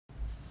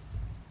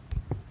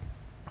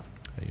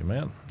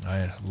Amen.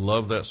 I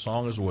love that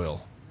song as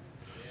well.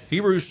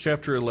 Hebrews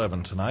chapter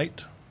 11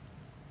 tonight.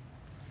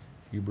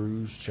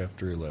 Hebrews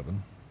chapter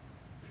 11.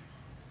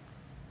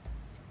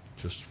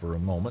 Just for a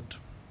moment.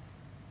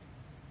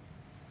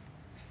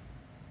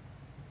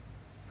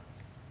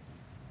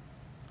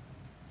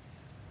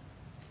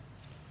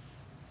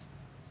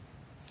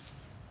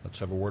 Let's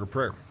have a word of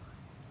prayer.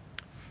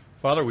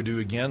 Father, we do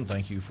again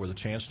thank you for the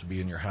chance to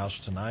be in your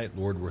house tonight.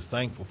 Lord, we're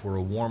thankful for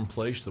a warm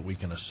place that we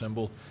can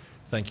assemble.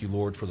 Thank you,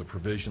 Lord, for the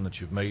provision that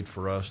you've made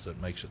for us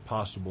that makes it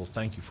possible.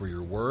 Thank you for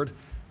your word.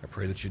 I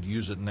pray that you'd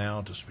use it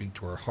now to speak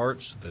to our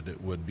hearts, that it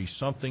would be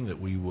something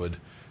that we would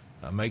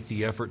make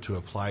the effort to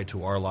apply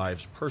to our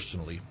lives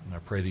personally. And I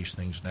pray these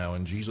things now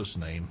in Jesus'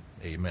 name.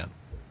 Amen.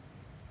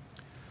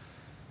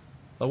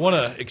 I want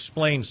to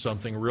explain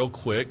something real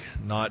quick,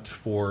 not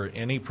for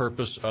any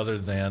purpose other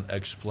than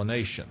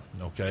explanation,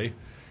 okay?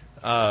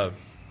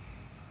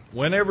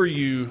 Whenever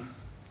you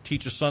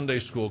teach a Sunday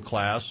school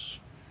class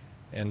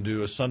and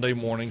do a Sunday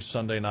morning,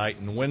 Sunday night,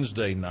 and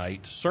Wednesday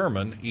night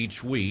sermon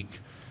each week,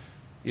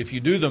 if you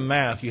do the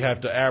math, you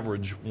have to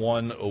average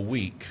one a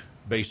week,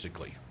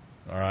 basically.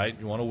 All right?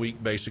 One a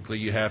week, basically,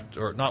 you have to,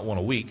 or not one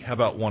a week, how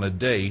about one a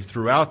day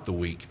throughout the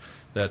week?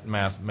 That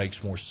math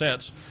makes more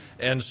sense.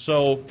 And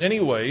so,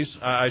 anyways,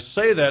 I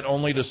say that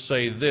only to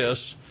say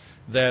this,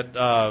 that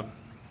a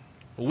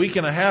week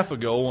and a half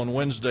ago on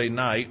Wednesday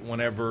night,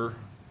 whenever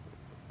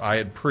I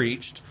had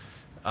preached,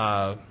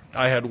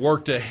 I had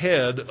worked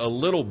ahead a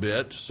little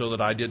bit so that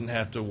I didn't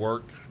have to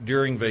work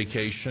during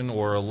vacation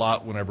or a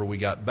lot whenever we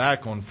got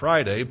back on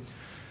Friday.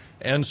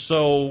 And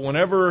so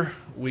whenever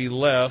we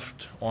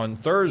left on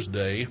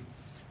Thursday,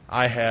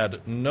 I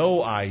had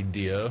no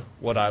idea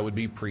what I would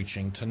be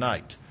preaching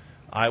tonight.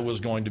 I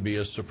was going to be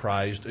as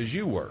surprised as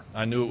you were.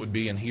 I knew it would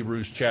be in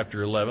Hebrews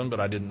chapter 11,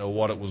 but I didn't know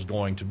what it was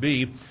going to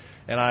be.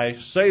 And I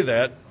say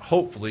that,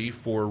 hopefully,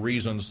 for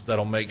reasons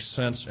that'll make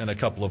sense in a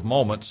couple of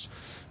moments.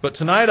 But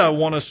tonight I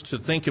want us to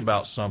think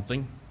about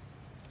something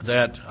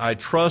that I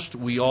trust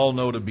we all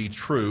know to be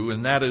true,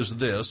 and that is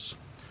this,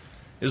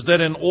 is that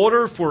in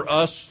order for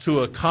us to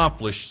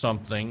accomplish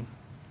something,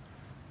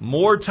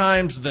 more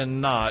times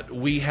than not,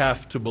 we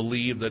have to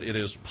believe that it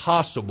is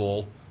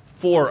possible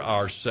for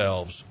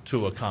ourselves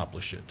to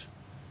accomplish it.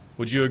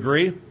 Would you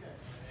agree?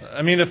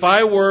 I mean, if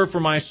I were for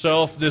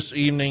myself this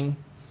evening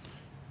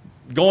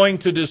going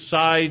to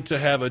decide to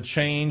have a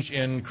change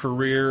in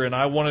career and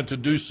I wanted to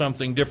do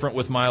something different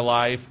with my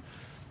life,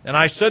 and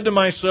I said to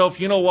myself,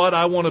 you know what,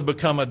 I want to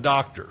become a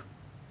doctor.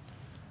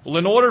 Well,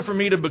 in order for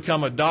me to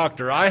become a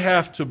doctor, I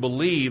have to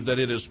believe that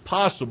it is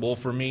possible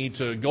for me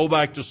to go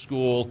back to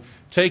school,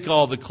 take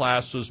all the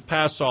classes,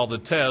 pass all the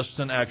tests,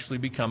 and actually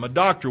become a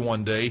doctor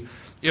one day.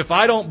 If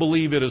I don't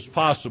believe it is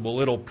possible,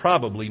 it'll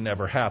probably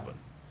never happen.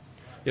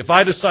 If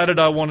I decided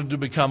I wanted to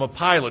become a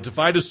pilot, if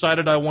I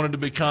decided I wanted to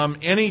become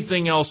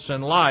anything else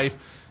in life,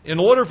 in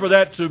order for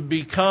that to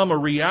become a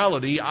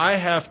reality, I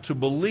have to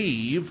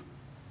believe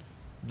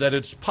that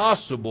it's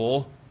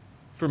possible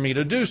for me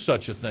to do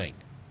such a thing.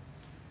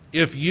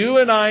 If you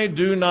and I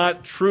do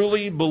not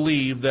truly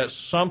believe that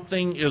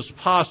something is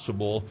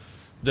possible,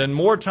 then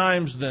more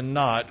times than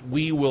not,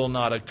 we will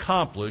not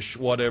accomplish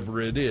whatever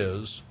it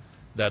is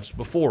that's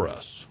before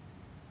us.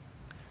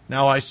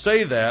 Now, I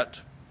say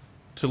that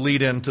to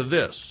lead into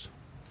this.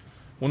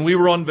 When we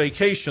were on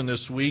vacation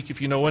this week,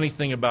 if you know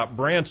anything about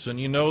Branson,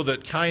 you know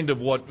that kind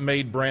of what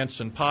made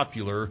Branson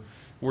popular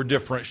were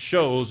different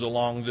shows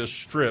along this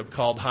strip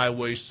called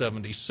Highway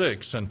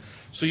 76. And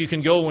so you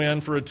can go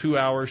in for a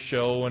 2-hour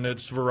show, and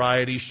it's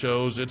variety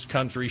shows, it's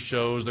country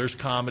shows, there's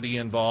comedy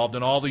involved,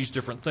 and all these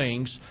different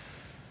things.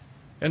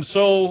 And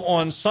so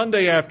on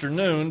Sunday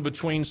afternoon,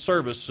 between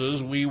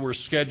services, we were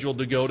scheduled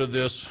to go to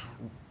this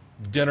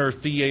dinner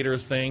theater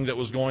thing that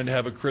was going to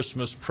have a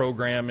Christmas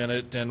program in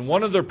it. And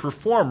one of the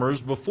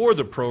performers before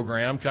the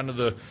program, kind of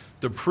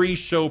the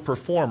pre-show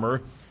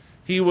performer,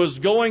 he was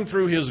going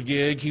through his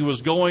gig, he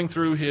was going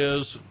through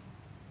his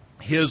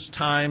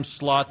time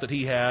slot that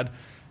he had,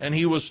 and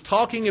he was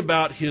talking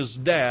about his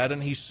dad,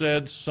 and he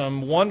said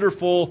some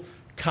wonderful,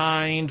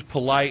 kind,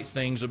 polite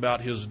things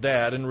about his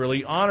dad and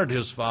really honored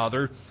his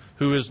father,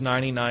 who is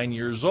 99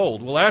 years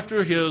old. Well,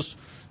 after his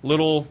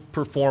little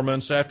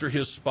performance, after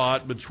his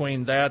spot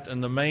between that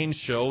and the main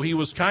show, he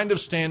was kind of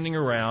standing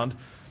around,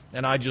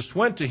 and I just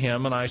went to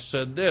him and I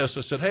said this.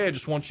 I said, hey, I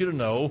just want you to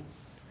know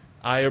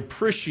I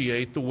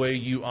appreciate the way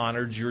you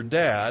honored your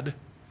dad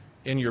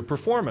in your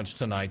performance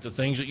tonight. The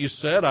things that you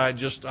said,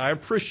 I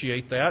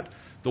appreciate that,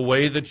 the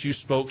way that you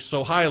spoke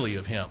so highly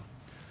of him.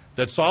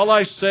 That's all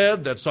I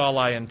said. That's all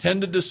I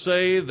intended to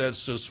say.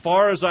 That's as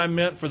far as I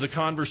meant for the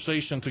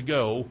conversation to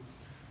go.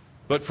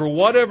 But for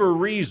whatever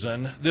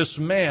reason, this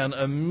man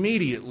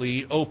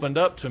immediately opened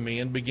up to me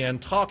and began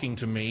talking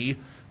to me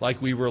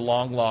like we were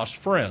long-lost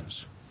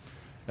friends.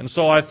 And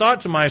so I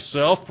thought to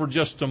myself, for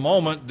just a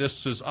moment,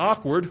 this is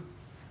awkward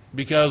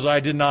because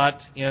I did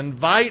not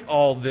invite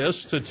all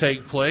this to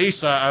take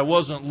place. I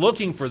wasn't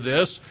looking for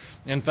this.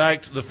 In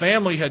fact, the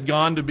family had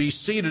gone to be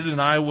seated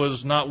and I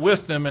was not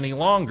with them any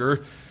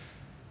longer.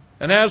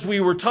 And as we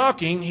were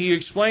talking, he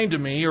explained to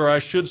me, or I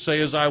should say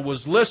as I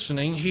was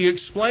listening, he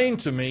explained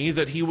to me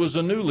that he was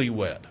a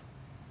newlywed.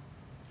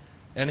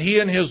 And he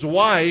and his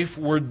wife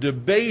were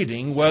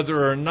debating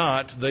whether or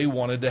not they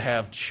wanted to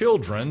have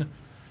children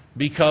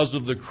because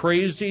of the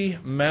crazy,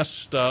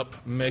 messed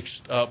up,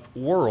 mixed up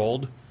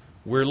world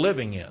we're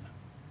living in.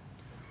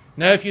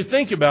 Now, if you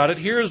think about it,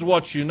 here's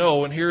what you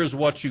know and here's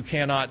what you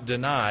cannot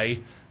deny,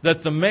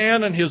 that the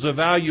man and his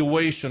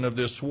evaluation of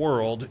this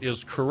world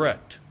is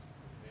correct.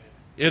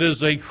 It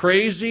is a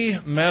crazy,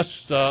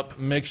 messed up,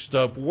 mixed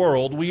up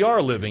world we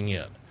are living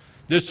in.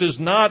 This is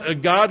not a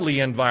godly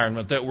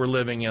environment that we're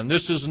living in.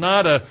 This is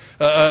not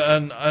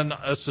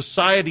a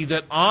society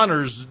that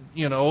honors,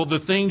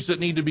 the things that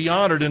need to be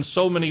honored in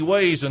so many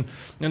ways. And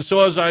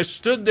so as I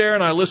stood there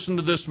and I listened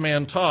to this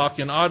man talk,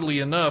 and oddly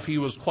enough, he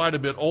was quite a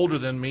bit older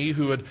than me,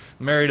 who had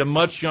married a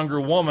much younger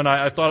woman,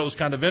 I thought it was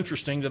kind of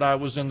interesting that I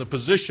was in the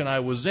position I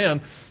was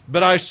in.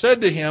 But I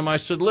said to him, I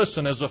said,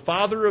 listen, as a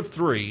father of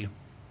three,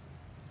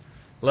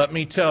 let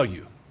me tell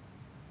you,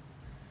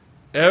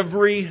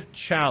 every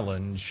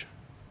challenge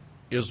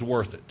is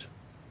worth it.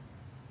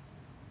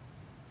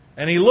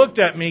 And he looked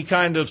at me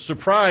kind of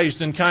surprised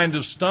and kind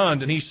of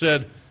stunned, and he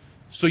said,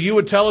 so you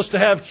would tell us to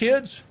have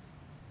kids?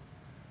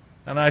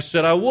 And I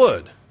said, I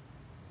would.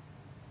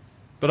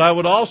 But I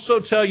would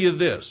also tell you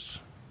this.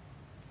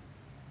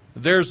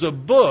 There's a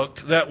book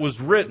that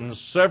was written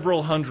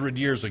several hundred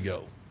years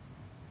ago.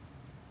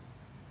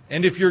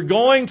 And if you're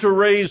going to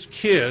raise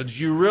kids,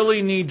 you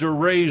really need to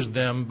raise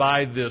them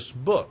by this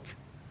book.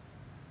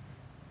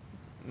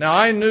 Now,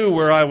 I knew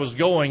where I was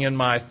going in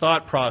my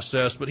thought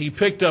process, but he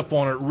picked up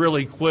on it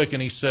really quick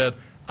and he said,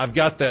 I've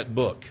got that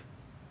book.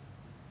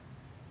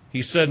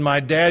 He said, my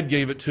dad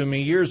gave it to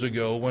me years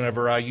ago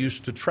whenever I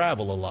used to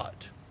travel a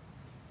lot.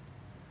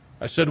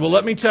 I said, well,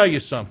 let me tell you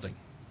something.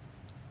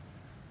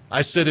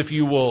 I said, if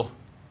you will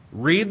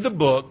read the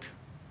book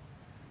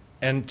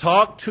and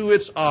talk to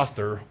its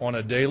author on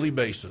a daily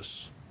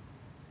basis,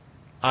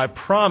 I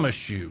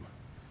promise you,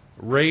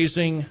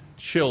 raising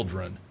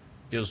children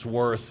is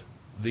worth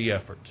the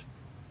effort.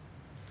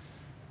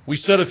 We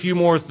said a few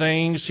more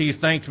things. He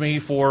thanked me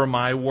for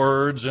my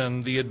words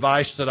and the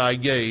advice that I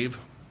gave.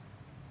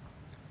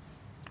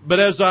 But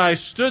as I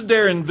stood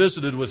there and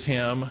visited with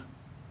him,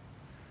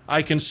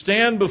 I can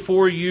stand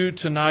before you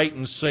tonight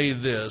and say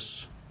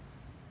this,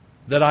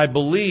 that I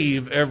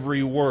believe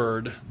every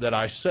word that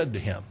I said to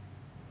him.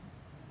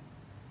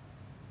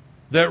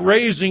 That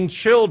raising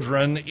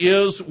children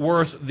is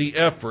worth the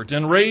effort,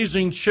 and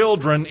raising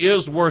children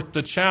is worth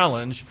the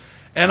challenge.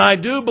 And I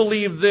do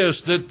believe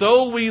this, that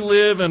though we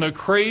live in a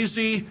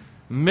crazy,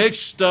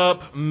 mixed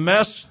up,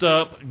 messed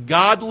up,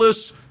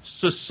 godless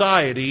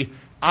society,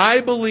 I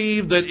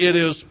believe that it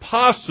is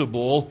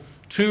possible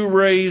to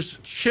raise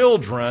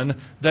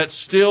children that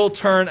still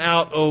turn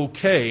out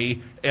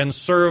okay and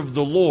serve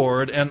the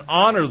Lord and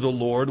honor the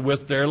Lord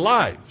with their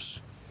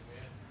lives.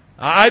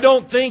 I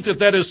don't think that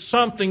that is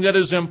something that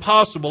is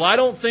impossible. I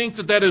don't think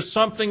that that is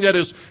something that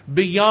is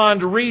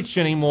beyond reach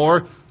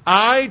anymore.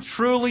 I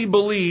truly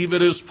believe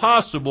it is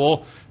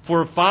possible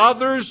for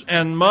fathers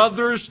and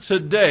mothers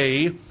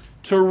today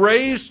to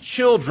raise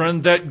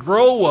children that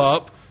grow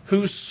up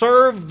who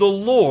serve the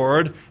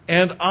Lord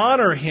and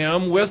honor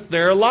Him with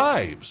their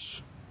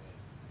lives.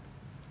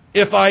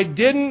 If I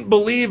didn't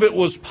believe it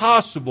was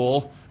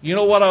possible, you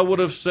know what I would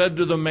have said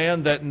to the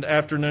man that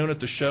afternoon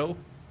at the show?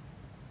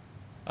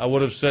 I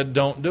would have said,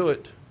 don't do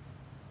it.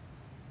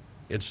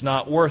 It's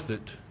not worth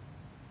it.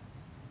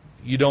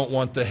 You don't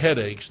want the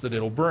headaches that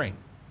it'll bring.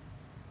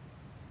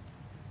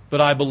 But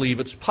I believe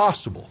it's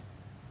possible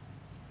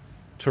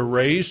to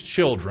raise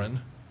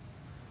children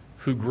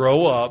who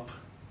grow up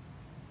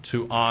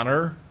to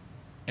honor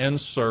and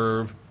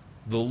serve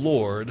the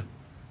Lord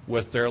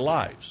with their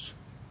lives.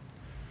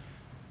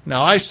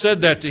 Now, I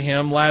said that to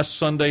him last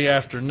Sunday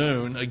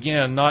afternoon,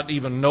 again, not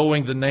even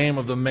knowing the name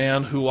of the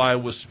man who I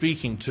was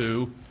speaking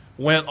to.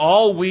 Went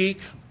all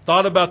week,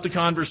 thought about the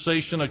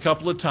conversation a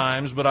couple of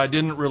times, but I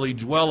didn't really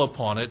dwell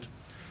upon it.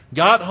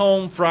 Got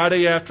home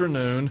Friday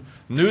afternoon,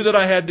 knew that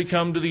I had to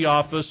come to the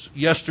office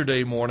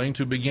yesterday morning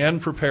to begin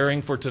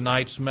preparing for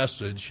tonight's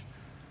message,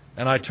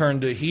 and I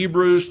turned to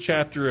Hebrews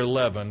chapter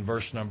 11,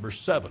 verse number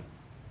 7.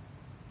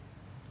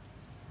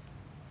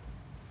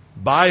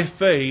 By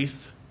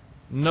faith,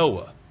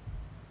 Noah.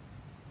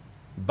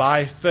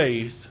 By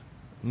faith,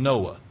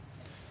 Noah.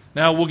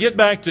 Now, we'll get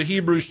back to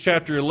Hebrews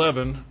chapter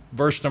 11,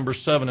 verse number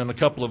 7 in a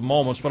couple of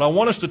moments, but I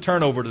want us to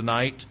turn over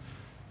tonight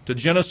to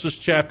Genesis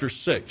chapter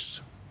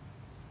 6.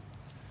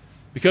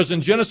 Because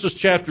in Genesis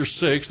chapter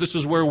 6, this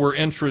is where we're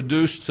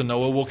introduced to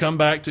Noah. We'll come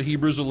back to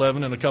Hebrews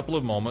 11 in a couple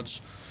of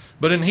moments.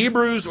 But in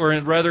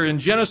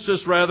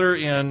Genesis,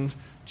 in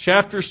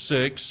chapter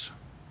 6,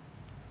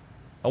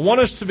 I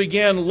want us to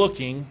begin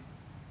looking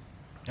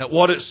at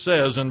what it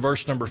says in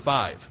verse number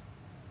 5.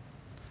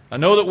 I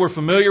know that we're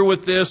familiar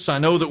with this. I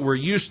know that we're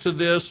used to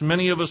this.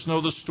 Many of us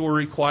know the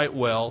story quite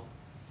well.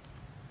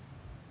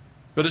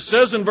 But it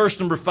says in verse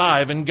number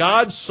 5, "And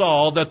God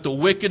saw that the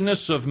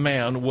wickedness of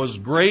man was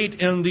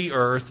great in the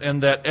earth,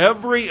 and that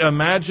every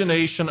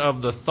imagination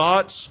of the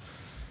thoughts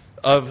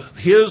of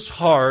his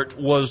heart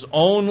was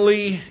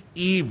only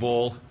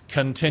evil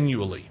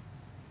continually."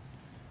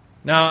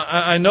 Now,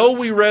 I know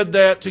we read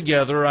that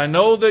together. I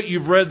know that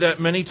you've read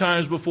that many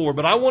times before,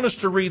 but I want us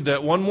to read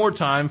that one more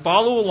time.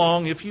 Follow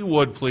along if you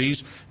would,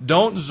 please.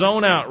 Don't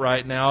zone out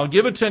right now.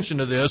 Give attention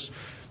to this.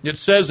 It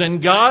says,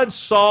 "And God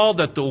saw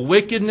that the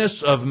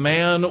wickedness of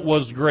man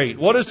was great."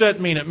 What does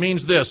that mean? It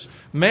means this: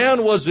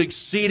 man was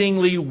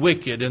exceedingly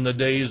wicked in the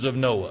days of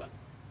Noah.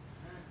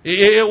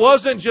 It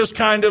wasn't just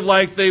kind of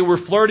like they were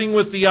flirting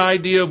with the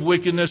idea of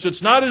wickedness.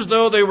 It's not as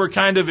though they were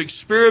kind of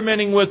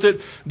experimenting with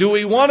it. Do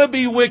we want to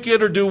be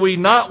wicked or do we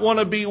not want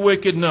to be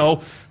wicked?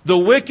 No. The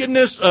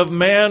wickedness of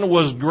man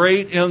was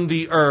great in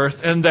the earth,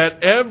 and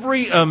that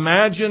every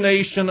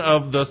imagination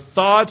of the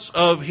thoughts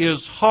of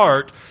his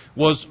heart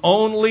was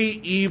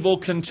only evil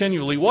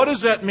continually. What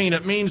does that mean?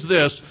 It means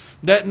this: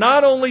 that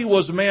not only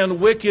was man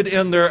wicked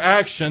in their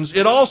actions,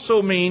 it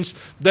also means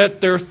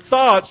that their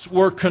thoughts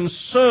were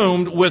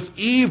consumed with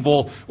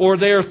evil, or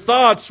their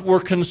thoughts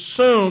were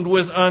consumed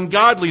with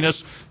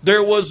ungodliness.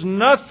 There was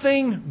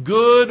nothing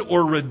good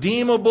or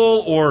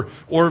redeemable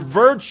or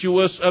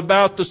virtuous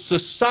about the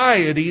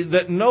society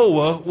that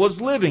Noah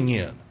was living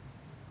in.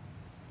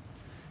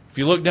 If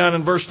you look down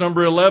in verse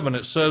number 11,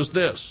 it says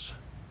this: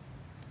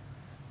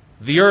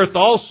 "The earth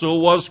also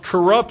was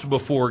corrupt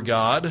before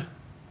God,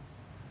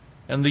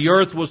 and the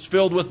earth was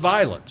filled with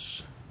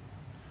violence."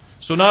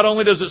 So not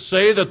only does it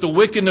say that the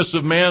wickedness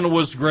of man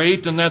was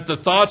great and that the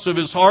thoughts of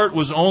his heart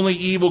was only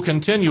evil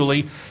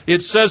continually,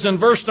 it says in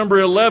verse number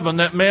 11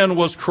 that man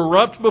was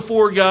corrupt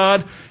before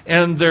God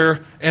and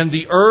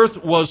the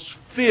earth was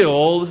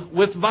filled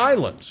with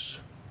violence.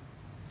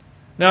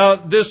 Now,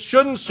 this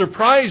shouldn't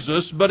surprise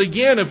us, but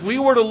again, if we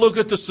were to look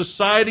at the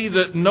society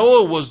that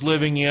Noah was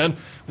living in,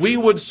 we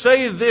would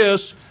say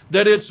this,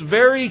 that it's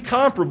very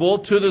comparable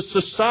to the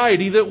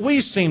society that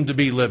we seem to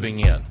be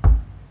living in.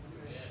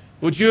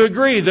 Would you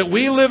agree that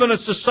we live in a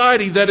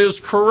society that is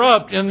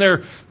corrupt in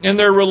their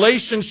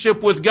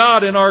relationship with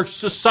God, and our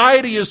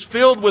society is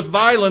filled with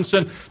violence,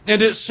 and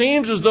it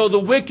seems as though the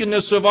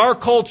wickedness of our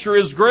culture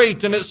is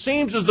great, and it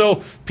seems as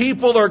though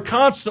people are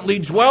constantly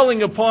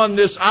dwelling upon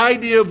this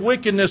idea of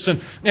wickedness,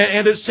 and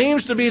it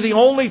seems to be the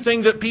only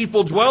thing that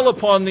people dwell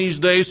upon these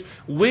days.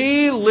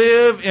 We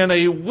live in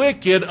a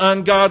wicked,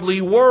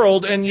 ungodly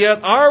world, and yet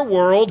our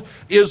world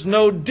is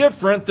no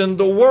different than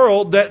the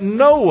world that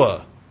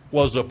Noah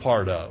was a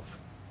part of.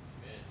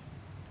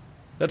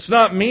 That's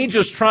not me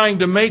just trying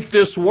to make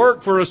this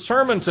work for a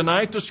sermon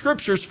tonight. The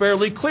Scripture's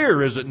fairly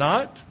clear, is it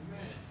not?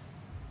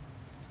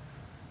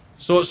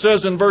 So it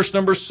says in verse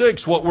number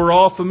 6, what we're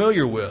all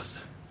familiar with.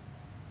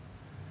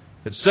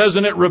 It says,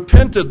 "And it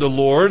repented the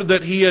Lord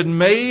that he had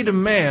made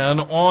man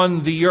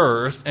on the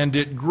earth, and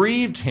it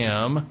grieved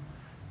him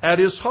at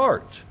his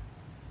heart."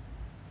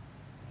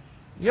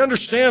 You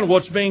understand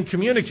what's being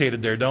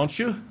communicated there, don't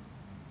you?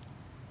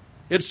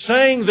 It's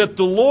saying that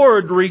the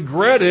Lord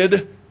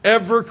regretted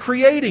ever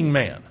creating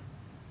man.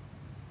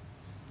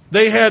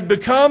 They had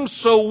become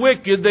so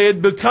wicked, they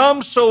had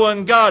become so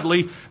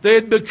ungodly, they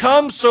had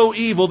become so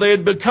evil, they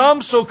had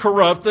become so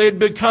corrupt, they had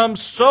become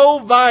so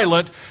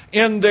violent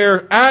in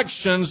their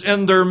actions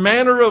and their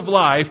manner of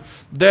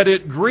life that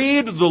it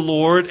grieved the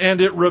Lord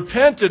and it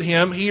repented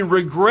him. He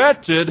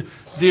regretted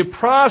the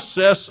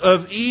process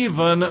of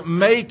even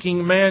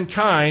making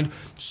mankind,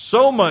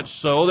 so much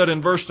so that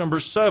in verse number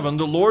 7,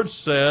 the Lord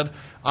said,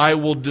 I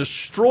will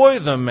destroy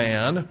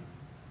man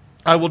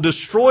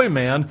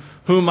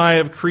whom I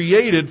have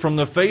created from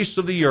the face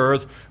of the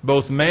earth,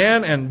 both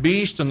man and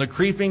beast and the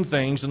creeping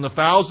things and the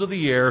fowls of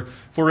the air,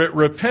 for it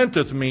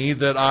repenteth me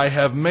that I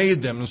have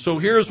made them. And so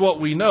here's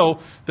what we know,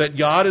 that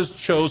God has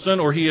chosen,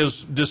 or he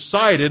has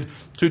decided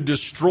to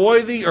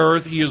destroy the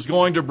earth. He is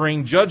going to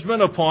bring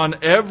judgment upon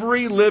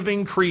every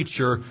living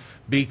creature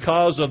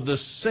because of the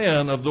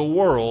sin of the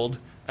world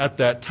at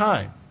that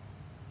time.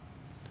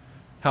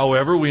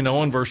 However, we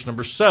know in verse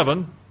number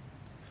 7,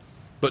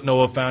 but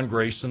Noah found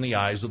grace in the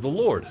eyes of the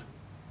Lord.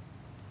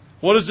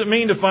 What does it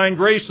mean to find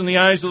grace in the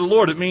eyes of the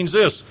Lord? It means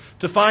this,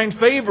 to find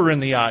favor in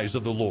the eyes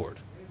of the Lord.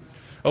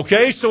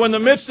 Okay, so in the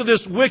midst of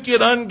this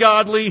wicked,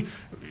 ungodly,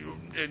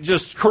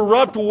 just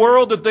corrupt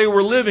world that they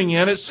were living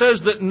in, it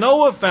says that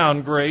Noah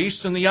found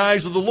grace in the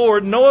eyes of the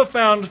Lord. Noah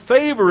found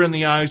favor in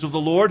the eyes of the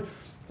Lord.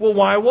 Well,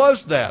 why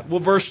was that? Well,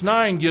 verse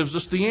 9 gives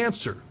us the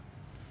answer.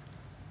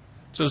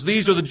 It says,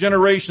 these are the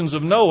generations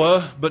of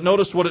Noah, but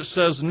notice what it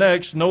says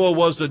next. Noah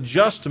was a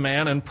just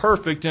man and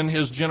perfect in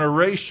his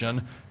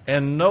generation,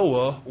 and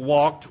Noah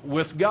walked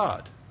with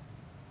God.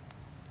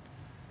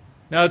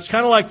 Now, it's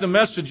kind of like the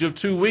message of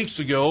 2 weeks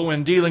ago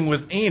when dealing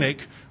with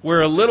Enoch,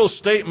 where a little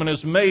statement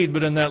is made,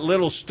 but in that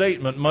little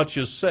statement much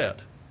is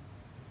said.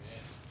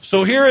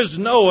 So here is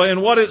Noah,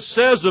 and what it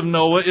says of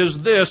Noah is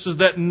this, is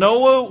that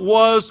Noah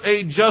was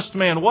a just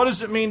man. What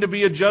does it mean to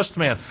be a just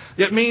man?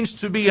 It means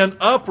to be an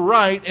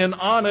upright and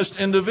honest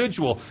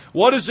individual.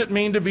 What does it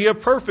mean to be a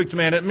perfect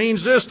man? It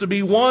means this, to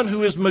be one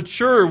who is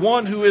mature,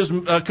 one who is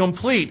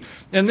complete.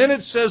 And then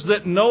it says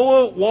that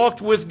Noah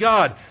walked with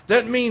God.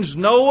 That means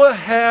Noah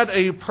had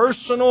a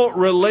personal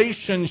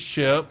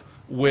relationship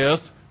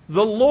with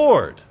the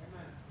Lord.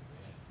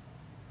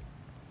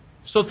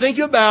 So think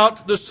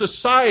about the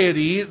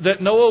society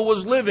that Noah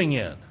was living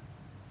in.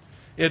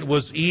 It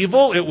was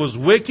evil, it was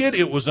wicked,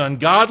 it was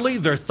ungodly.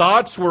 Their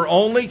thoughts were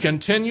only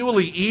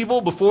continually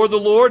evil before the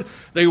Lord.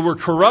 They were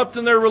corrupt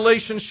in their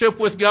relationship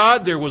with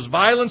God. There was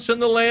violence in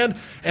the land.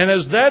 And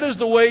as that is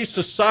the way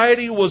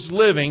society was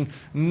living,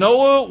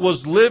 Noah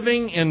was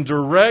living in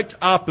direct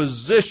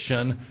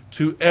opposition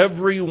to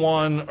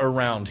everyone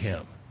around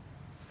him.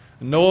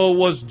 Noah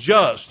was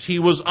just, he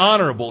was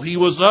honorable, he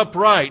was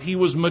upright, he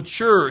was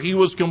mature, he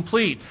was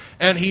complete,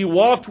 and he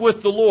walked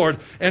with the Lord.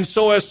 And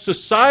so as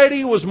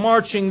society was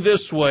marching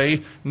this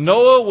way,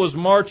 Noah was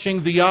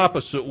marching the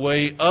opposite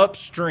way,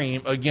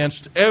 upstream,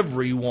 against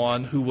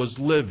everyone who was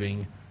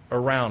living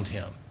around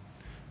him.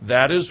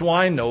 That is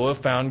why Noah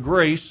found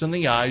grace in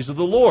the eyes of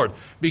the Lord,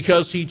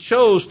 because he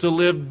chose to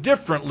live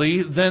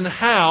differently than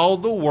how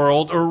the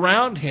world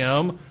around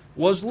him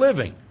was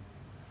living.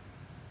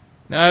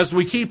 Now, as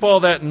we keep all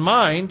that in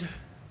mind,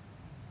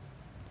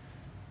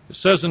 it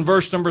says in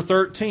verse number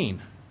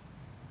 13,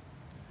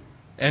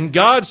 "And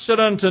God said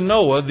unto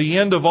Noah, The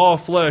end of all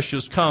flesh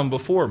is come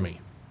before me.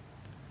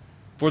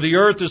 For the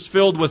earth is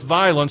filled with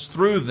violence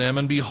through them,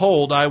 and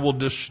behold, I will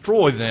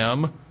destroy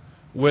them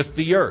with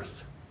the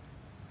earth."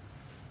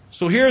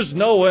 So here's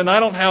Noah, and I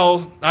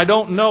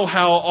don't know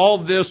how all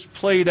this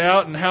played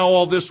out and how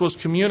all this was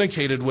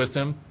communicated with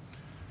him.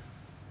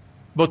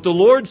 But the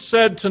Lord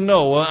said to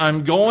Noah,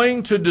 I'm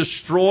going to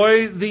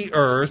destroy the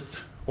earth,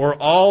 or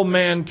all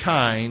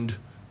mankind,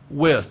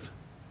 with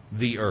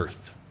the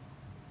earth.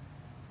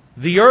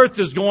 The earth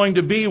is going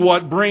to be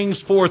what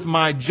brings forth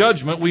my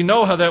judgment. We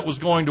know how that was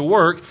going to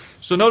work.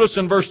 So notice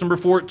in verse number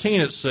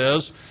 14 it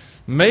says,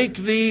 "Make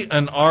thee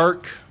an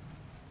ark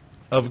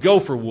of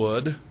gopher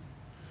wood.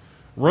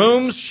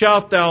 Rooms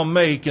shalt thou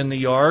make in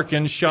the ark,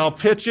 and shall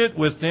pitch it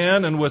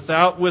within and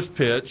without with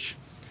pitch.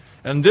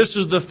 And this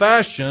is the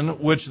fashion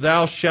which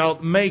thou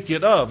shalt make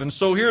it of." And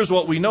so here's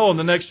what we know in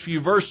the next few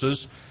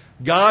verses.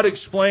 God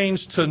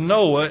explains to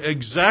Noah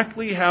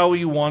exactly how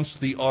he wants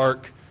the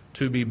ark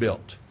to be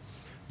built.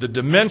 The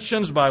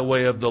dimensions by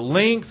way of the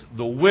length,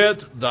 the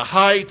width, the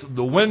height,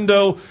 the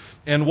window.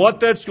 And what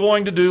that's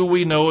going to do,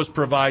 we know, is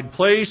provide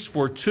place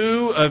for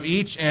two of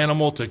each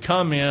animal to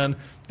come in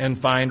and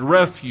find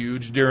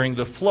refuge during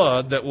the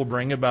flood that will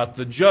bring about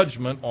the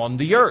judgment on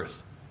the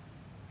earth.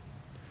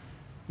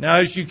 Now,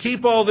 as you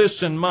keep all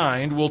this in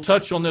mind, we'll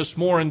touch on this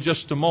more in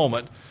just a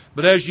moment,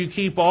 but as you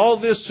keep all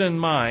this in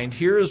mind,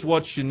 here is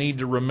what you need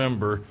to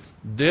remember.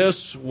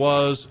 This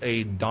was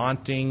a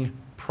daunting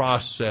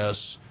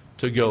process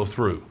to go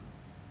through.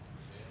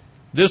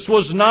 This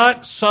was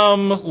not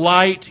some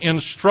light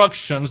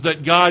instructions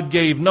that God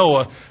gave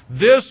Noah.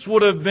 This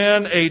would have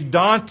been a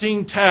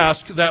daunting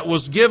task that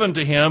was given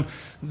to him.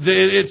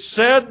 It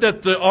said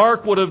that the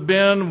ark would have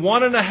been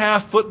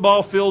 1.5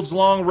 football fields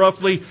long,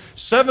 roughly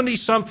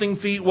 70-something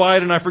feet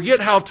wide, and I forget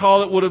how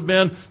tall it would have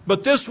been,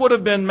 but this would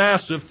have been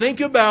massive.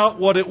 Think about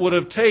what it would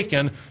have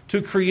taken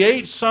to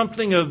create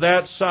something of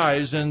that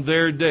size in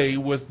their day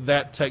with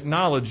that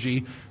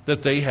technology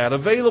that they had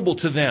available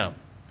to them.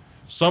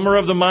 Some are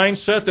of the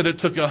mindset that it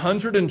took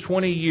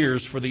 120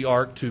 years for the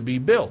ark to be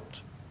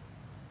built.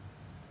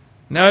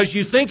 Now, as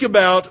you think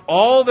about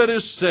all that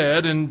is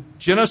said in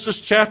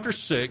Genesis chapter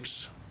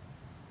 6,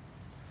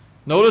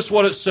 notice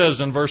what it says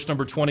in verse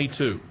number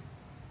 22.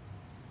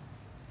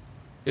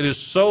 It is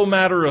so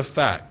matter of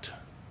fact.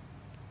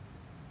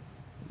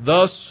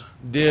 Thus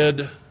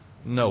did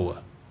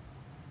Noah,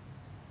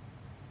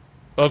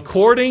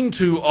 according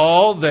to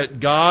all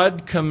that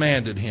God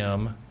commanded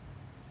him,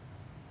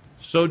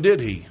 so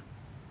did he.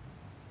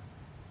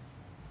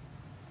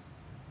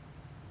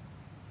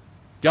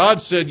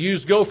 God said,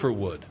 use gopher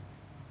wood.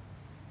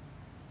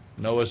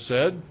 Noah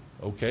said,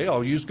 okay,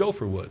 I'll use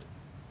gopher wood.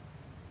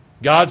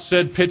 God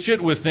said, pitch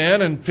it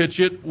within and pitch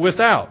it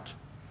without.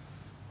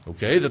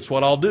 Okay, that's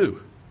what I'll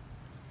do.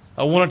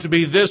 I want it to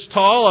be this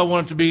tall, I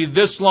want it to be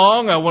this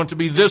long, I want it to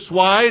be this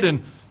wide,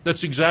 and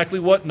that's exactly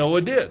what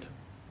Noah did.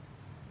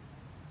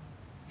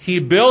 He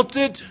built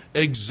it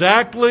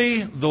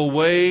exactly the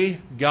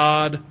way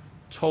God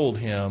told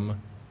him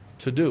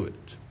to do it.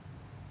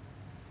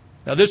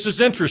 Now, this is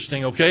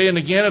interesting, okay? And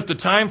again, if the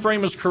time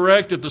frame is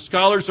correct, if the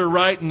scholars are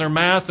right in their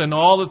math and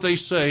all that they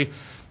say,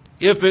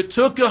 if it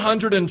took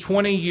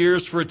 120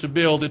 years for it to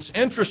build, it's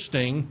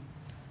interesting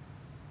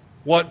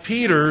what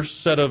Peter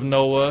said of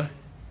Noah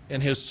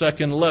in his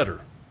second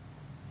letter.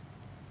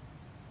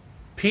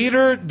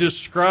 Peter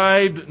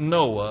described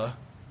Noah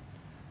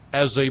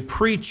as a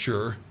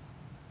preacher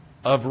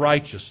of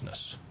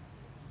righteousness.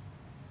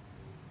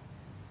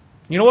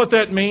 You know what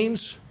that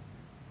means?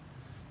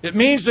 It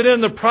means that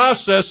in the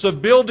process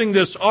of building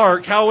this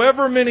ark,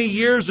 however many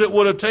years it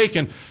would have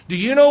taken, do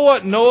you know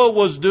what Noah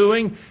was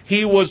doing?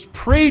 He was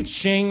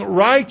preaching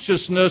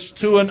righteousness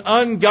to an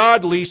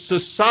ungodly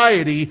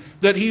society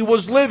that he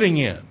was living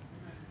in.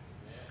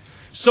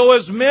 So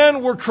as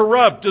men were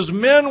corrupt, as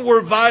men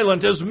were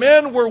violent, as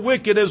men were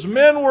wicked, as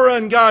men were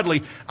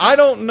ungodly, I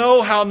don't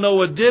know how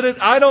Noah did it.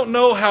 I don't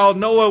know how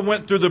Noah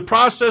went through the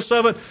process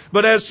of it.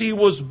 But as he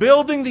was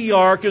building the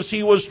ark, as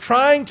he was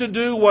trying to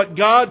do what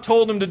God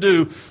told him to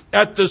do,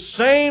 at the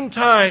same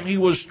time he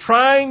was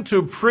trying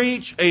to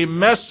preach a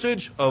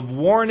message of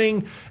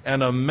warning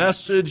and a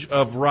message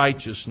of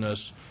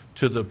righteousness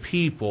to the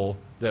people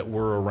that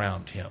were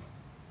around him.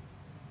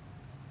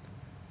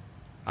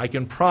 I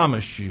can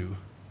promise you,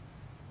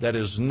 that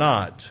is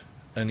not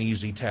an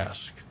easy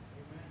task.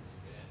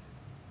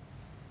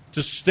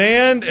 To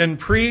stand and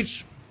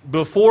preach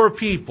before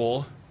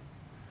people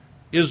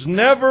is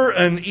never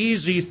an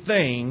easy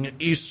thing,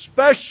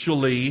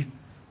 especially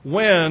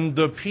when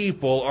the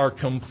people are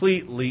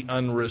completely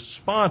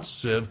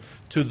unresponsive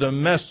to the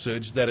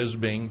message that is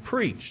being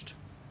preached.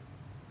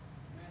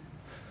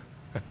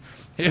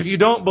 If you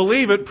don't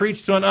believe it,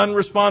 preach to an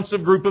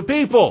unresponsive group of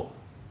people.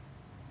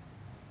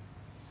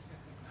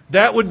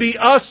 That would be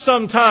us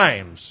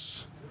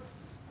sometimes.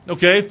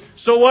 Okay?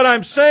 So what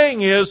I'm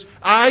saying is,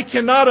 I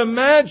cannot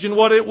imagine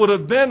what it would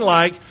have been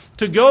like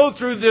to go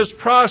through this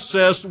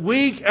process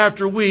week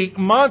after week,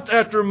 month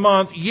after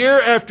month, year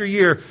after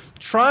year,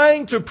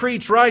 trying to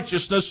preach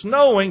righteousness,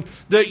 knowing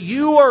that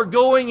you are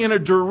going in a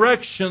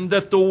direction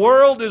that the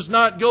world is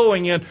not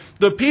going in.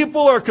 The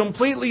people are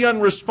completely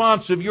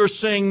unresponsive. You're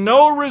seeing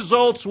no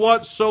results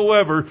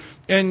whatsoever.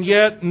 And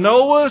yet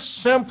Noah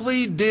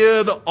simply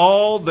did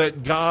all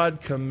that God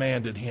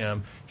commanded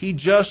him. He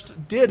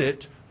just did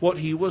it, what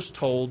he was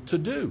told to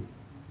do.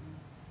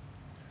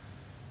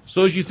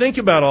 So as you think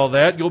about all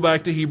that, go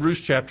back to Hebrews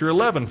chapter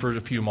 11 for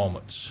a few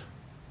moments.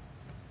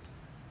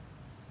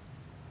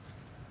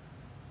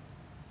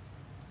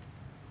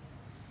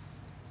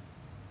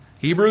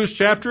 Hebrews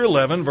chapter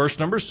 11, verse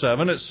number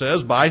 7, it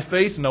says, "By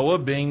faith Noah,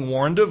 being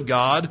warned of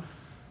God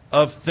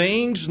of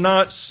things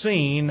not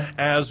seen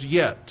as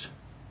yet."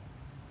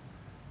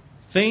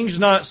 Things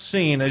not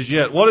seen as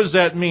yet. What does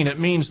that mean? It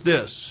means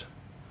this: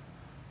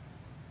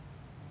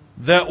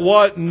 that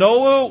what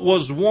Noah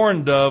was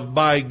warned of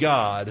by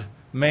God,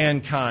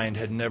 mankind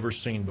had never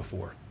seen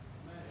before.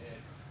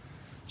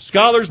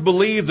 Scholars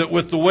believe that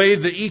with the way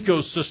the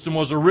ecosystem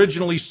was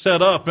originally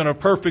set up in a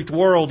perfect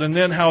world, and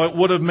then how it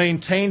would have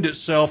maintained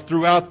itself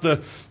throughout the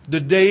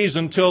days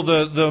until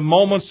the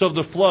moments of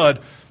the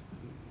flood,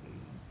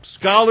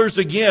 scholars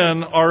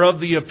again are of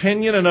the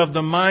opinion and of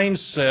the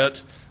mindset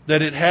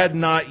that it had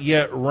not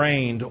yet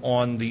rained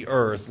on the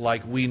earth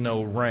like we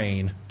know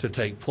rain to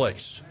take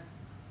place.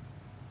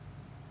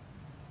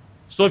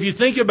 So if you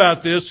think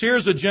about this,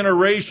 here's a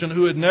generation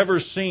who had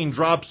never seen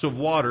drops of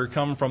water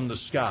come from the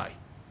sky.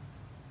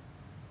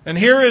 And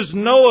here is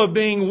Noah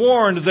being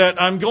warned that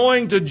I'm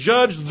going to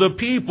judge the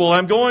people.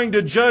 I'm going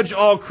to judge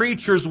all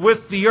creatures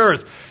with the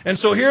earth. And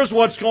so here's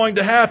what's going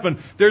to happen.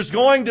 There's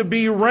going to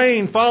be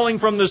rain falling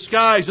from the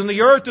skies, and the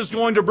earth is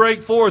going to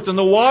break forth, and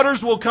the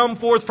waters will come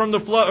forth from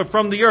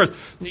the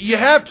earth. You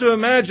have to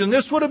imagine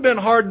this would have been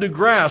hard to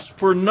grasp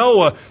for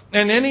Noah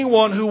and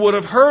anyone who would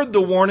have heard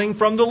the warning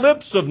from the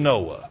lips of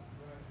Noah.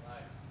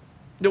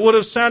 It would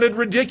have sounded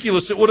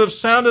ridiculous. It would have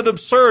sounded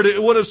absurd.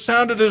 It would have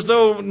sounded as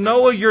though,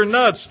 Noah, you're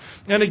nuts.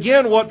 And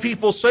again, what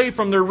people say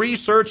from their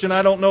research, and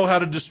I don't know how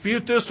to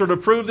dispute this or to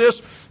prove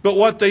this, but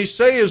what they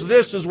say is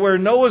this, is where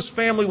Noah's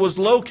family was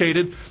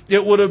located,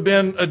 it would have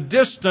been a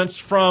distance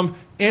from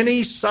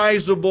any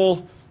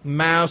sizable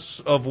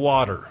mass of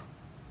water.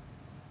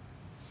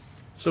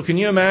 So can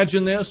you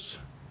imagine this?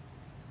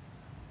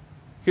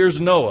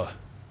 Here's Noah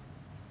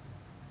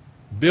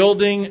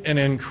building an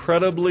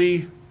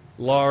incredibly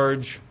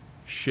large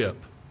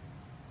ship,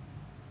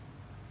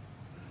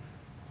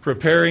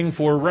 preparing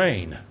for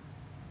rain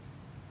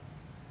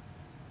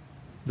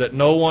that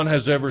no one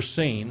has ever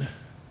seen,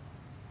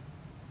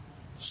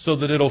 so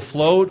that it'll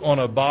float on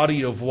a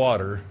body of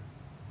water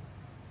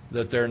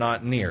that they're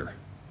not near.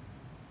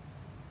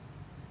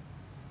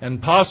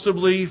 And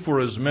possibly for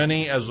as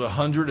many as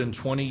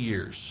 120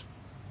 years,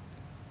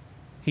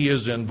 he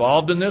is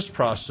involved in this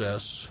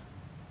process,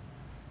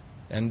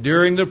 and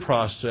during the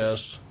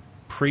process,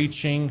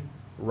 preaching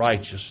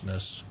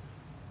righteousness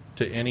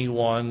to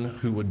anyone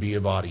who would be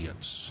of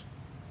audience.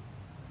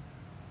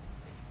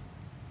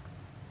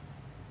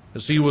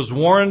 As he was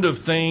warned of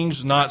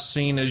things not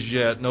seen as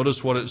yet,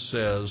 notice what it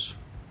says: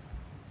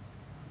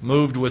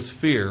 moved with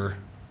fear,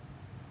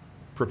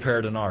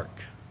 prepared an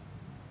ark.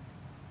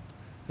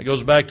 It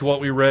goes back to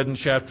what we read in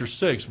chapter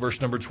 6,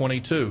 verse number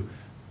 22.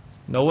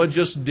 Noah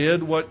just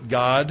did what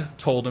God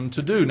told him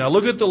to do. Now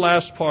look at the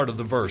last part of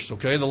the verse,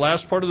 okay? The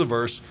last part of the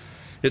verse.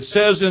 It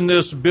says in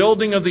this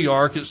building of the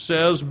ark, it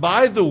says,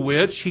 by the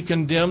which he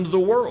condemned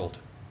the world.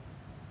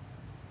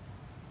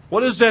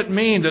 What does that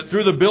mean, that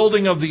through the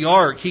building of the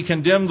ark, he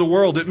condemned the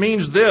world? It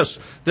means this,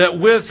 that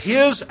with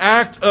his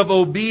act of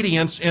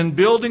obedience in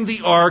building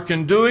the ark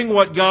and doing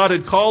what God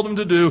had called him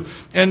to do,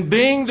 and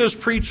being this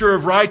preacher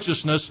of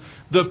righteousness,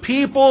 the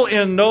people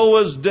in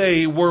Noah's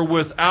day were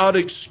without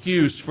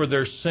excuse for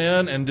their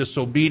sin and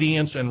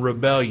disobedience and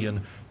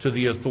rebellion to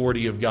the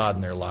authority of God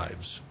in their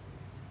lives.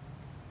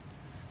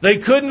 They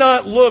could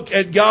not look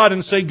at God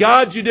and say,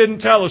 God, you didn't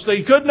tell us.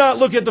 They could not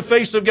look at the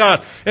face of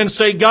God and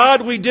say,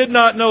 God, we did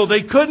not know.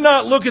 They could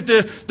not look at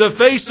the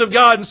face of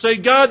God and say,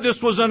 God,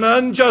 this was an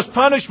unjust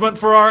punishment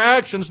for our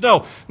actions.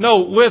 No,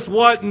 with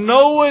what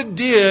Noah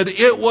did,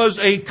 it was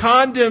a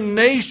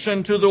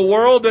condemnation to the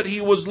world that he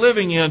was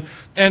living in.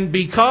 And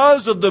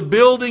because of the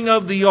building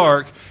of the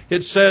ark,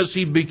 it says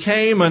he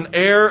became an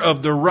heir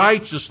of the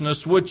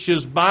righteousness, which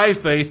is by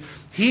faith.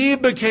 He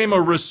became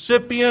a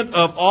recipient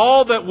of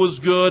all that was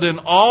good and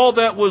all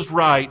that was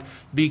right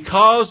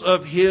because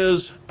of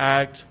his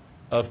act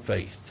of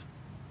faith.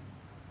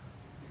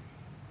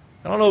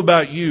 I don't know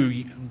about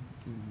you,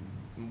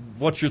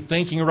 what you're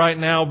thinking right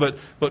now, but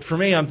for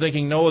me, I'm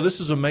thinking, Noah,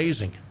 this is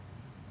amazing.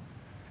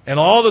 And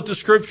all that the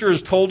Scripture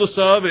has told us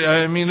of,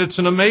 I mean, it's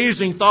an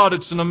amazing thought.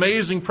 It's an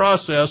amazing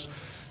process.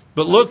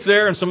 But look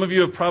there, and some of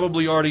you have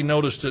probably already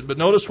noticed it, but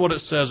notice what it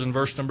says in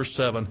verse number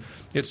 7.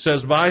 It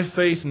says, by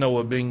faith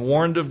Noah, being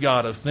warned of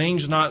God of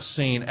things not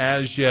seen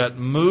as yet,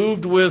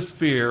 moved with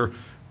fear,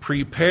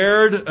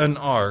 prepared an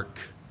ark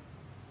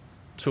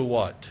to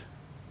what?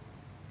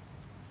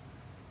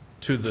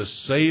 To the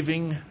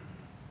saving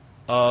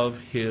of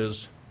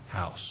his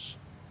house.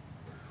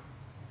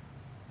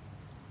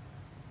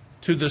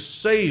 To the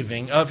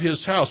saving of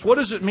his house. What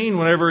does it mean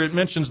whenever it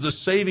mentions the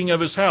saving of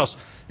his house?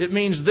 It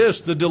means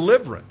this, the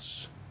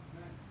deliverance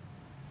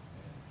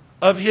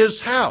of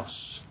his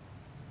house.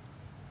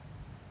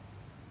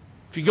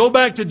 If you go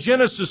back to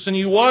Genesis and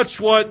you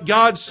watch what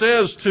God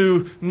says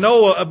to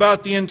Noah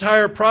about the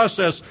entire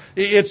process,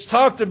 it's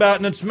talked about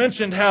and it's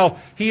mentioned how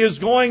he is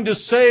going to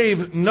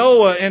save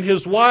Noah and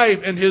his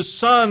wife and his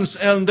sons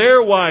and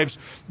their wives.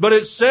 But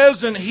it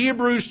says in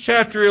Hebrews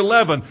chapter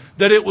 11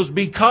 that it was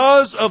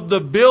because of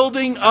the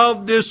building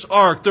of this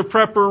ark, the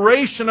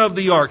preparation of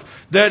the ark,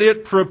 that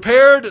it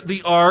prepared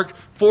the ark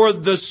for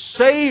the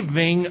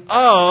saving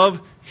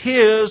of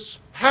his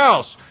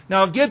house.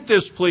 Now get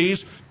this,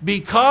 please.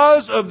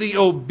 Because of the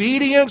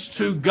obedience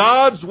to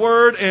God's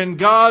word and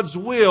God's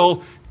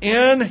will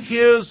in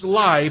his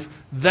life,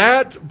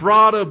 that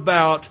brought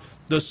about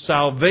the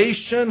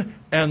salvation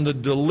and the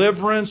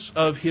deliverance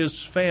of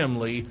his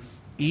family,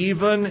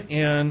 even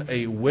in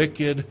a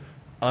wicked,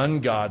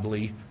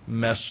 ungodly,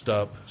 messed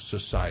up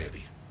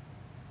society.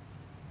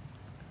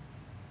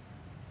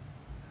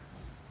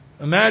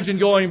 Imagine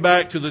going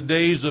back to the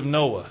days of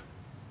Noah,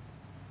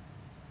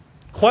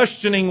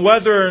 questioning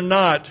whether or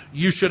not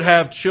you should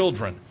have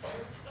children.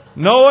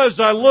 Noah, as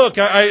I look,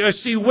 I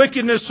see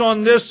wickedness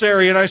on this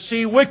area, and I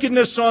see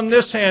wickedness on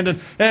this hand,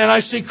 and I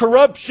see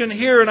corruption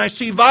here, and I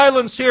see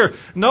violence here.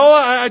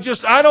 Noah,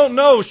 I don't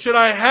know. Should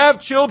I have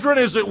children?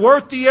 Is it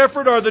worth the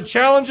effort? Are the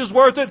challenges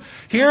worth it?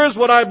 Here's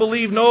what I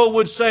believe Noah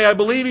would say. I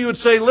believe he would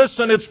say,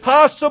 listen, it's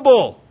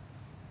possible.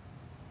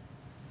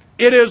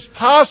 It is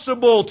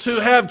possible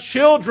to have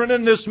children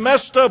in this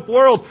messed up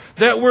world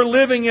that we're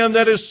living in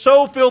that is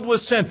so filled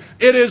with sin.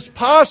 It is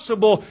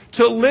possible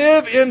to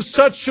live in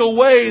such a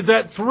way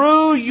that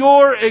through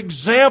your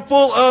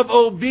example of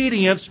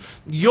obedience,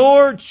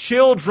 your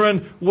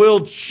children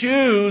will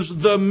choose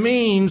the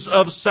means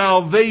of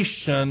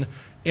salvation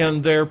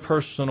in their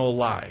personal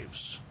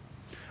lives.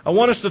 I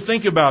want us to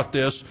think about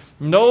this.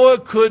 Noah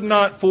could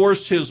not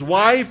force his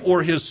wife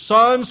or his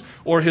sons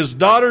or his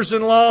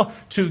daughters-in-law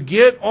to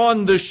get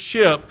on the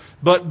ship,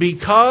 but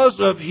because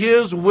of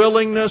his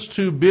willingness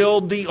to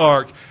build the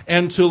ark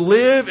and to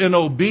live in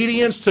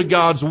obedience to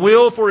God's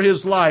will for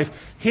his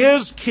life,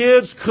 his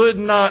kids could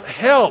not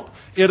help,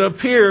 it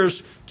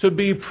appears, to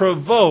be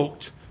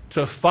provoked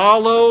to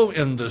follow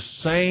in the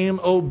same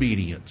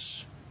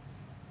obedience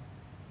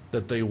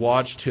that they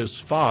watched his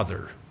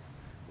father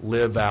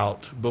live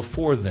out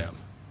before them.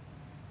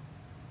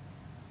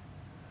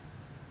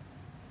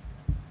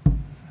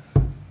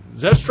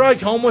 Does that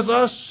strike home with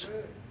us?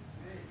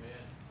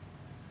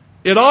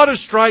 It ought to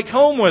strike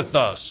home with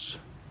us.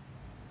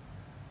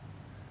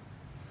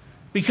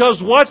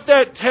 Because what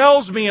that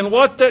tells me and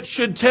what that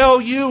should tell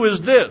you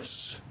is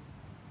this.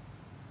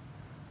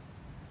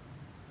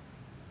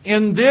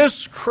 In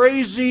this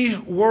crazy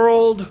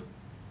world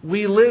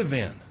we live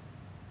in,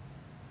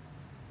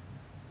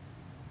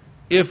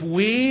 if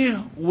we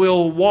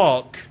will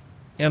walk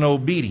in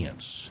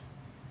obedience,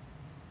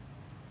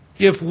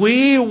 if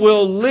we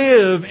will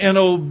live in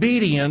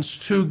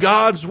obedience to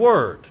God's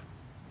word,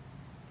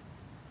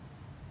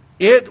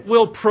 it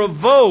will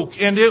provoke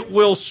and it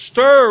will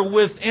stir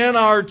within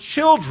our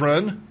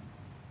children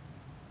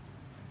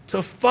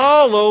to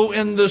follow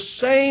in the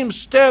same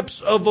steps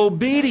of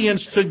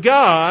obedience to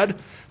God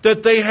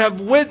that they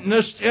have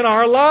witnessed in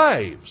our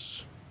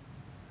lives.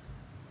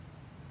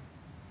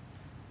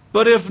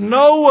 But if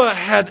Noah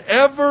had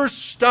ever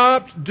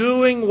stopped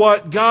doing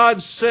what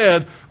God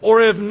said,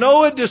 or if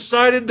Noah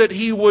decided that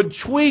he would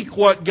tweak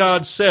what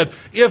God said,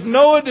 if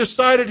Noah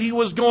decided he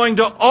was going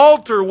to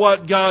alter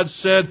what God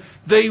said,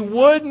 they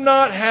would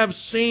not have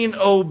seen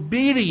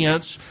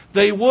obedience.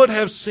 They would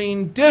have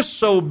seen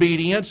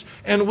disobedience,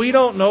 and we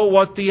don't know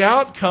what the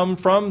outcome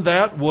from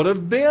that would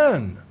have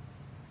been.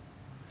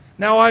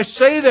 Now, I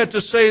say that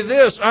to say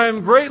this. I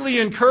am greatly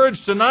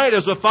encouraged tonight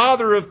as a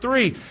father of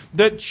 3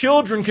 that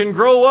children can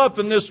grow up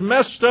in this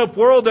messed up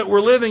world that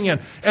we're living in,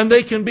 and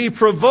they can be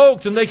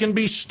provoked and they can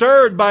be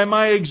stirred by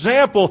my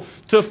example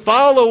to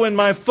follow in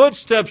my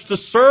footsteps, to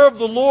serve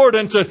the Lord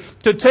and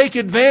to take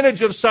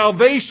advantage of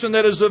salvation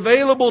that is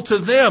available to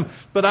them.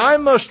 But I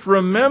must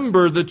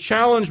remember the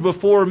challenge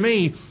before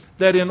me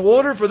that in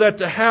order for that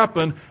to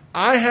happen,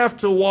 I have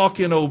to walk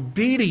in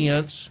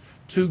obedience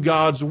to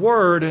God's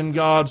Word and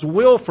God's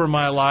will for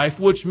my life,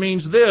 which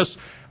means this: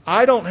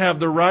 I don't have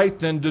the right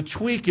then to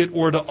tweak it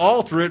or to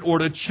alter it or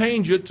to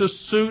change it to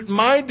suit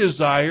my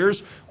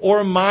desires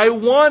or my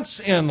wants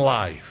in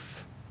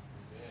life.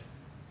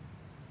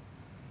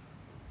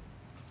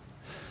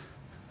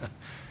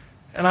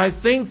 And I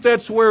think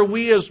that's where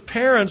we as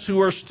parents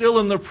who are still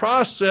in the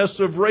process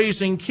of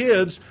raising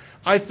kids,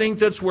 I think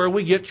that's where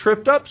we get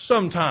tripped up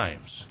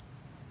sometimes.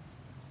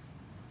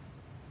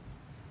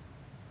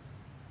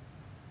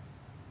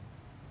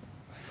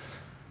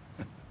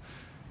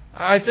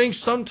 I think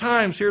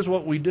sometimes here's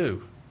what we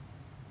do.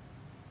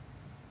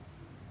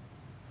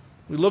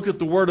 We look at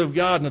the Word of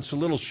God and it's a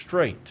little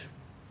straight.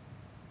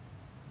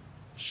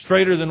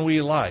 Straighter than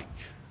we like.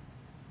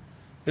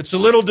 It's a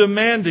little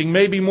demanding,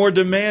 maybe more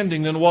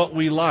demanding than what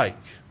we like.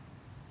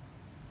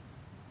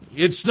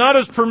 It's not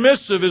as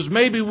permissive as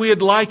maybe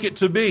we'd like it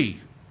to be.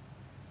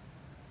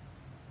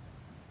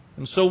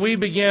 And so we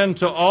begin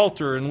to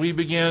alter and we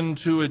begin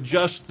to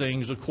adjust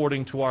things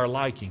according to our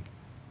liking.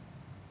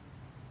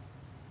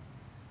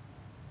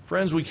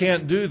 Friends, we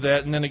can't do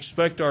that and then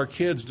expect our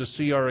kids to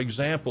see our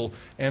example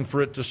and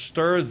for it to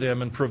stir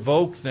them and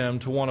provoke them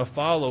to want to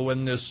follow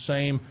in this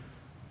same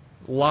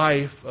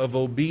life of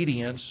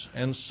obedience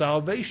and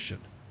salvation.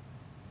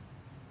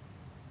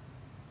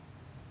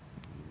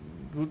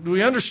 Do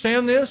we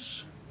understand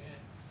this?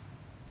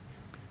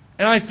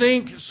 And I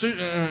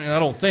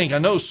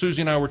know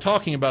Susie and I were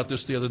talking about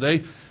this the other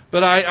day,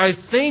 but I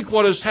think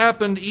what has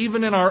happened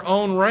even in our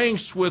own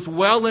ranks with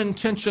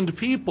well-intentioned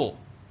people,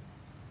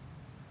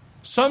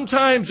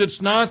 sometimes it's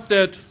not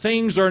that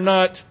things are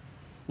not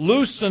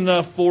loose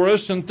enough for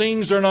us and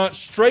things are not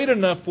straight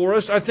enough for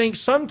us. I think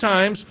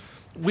sometimes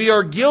we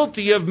are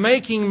guilty of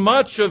making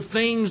much of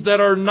things that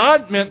are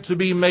not meant to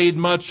be made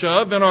much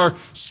of in our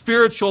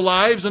spiritual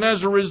lives, and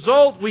as a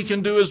result, we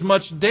can do as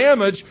much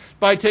damage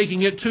by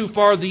taking it too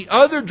far the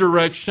other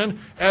direction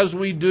as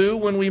we do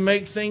when we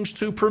make things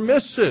too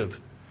permissive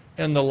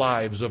in the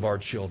lives of our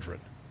children.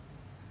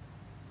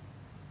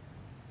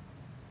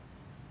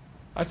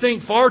 I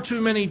think far too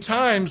many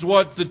times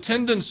what the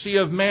tendency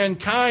of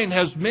mankind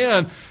has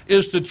been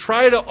is to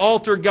try to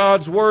alter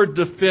God's Word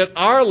to fit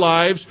our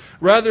lives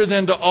rather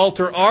than to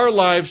alter our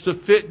lives to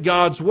fit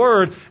God's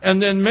Word.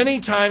 And then many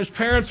times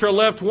parents are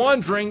left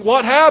wondering,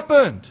 what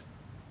happened?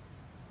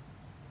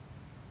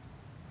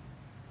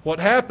 What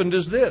happened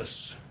is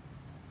this: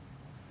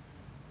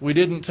 we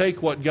didn't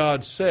take what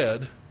God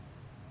said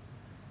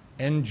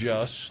and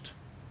just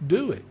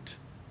do it.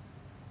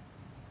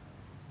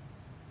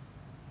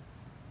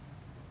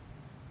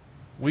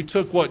 We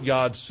took what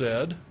God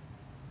said,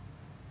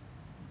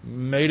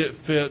 made it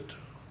fit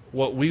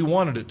what we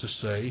wanted it to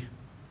say,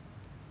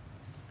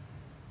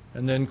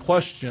 and then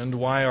questioned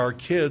why our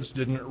kids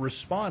didn't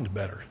respond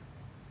better.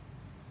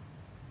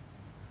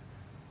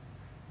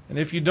 And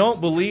if you don't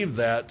believe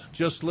that,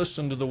 just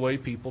listen to the way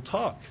people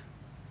talk.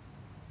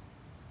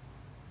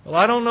 Well,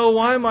 I don't know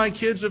why my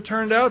kids have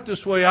turned out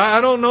this way.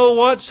 I don't know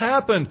what's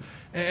happened.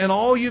 And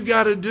all you've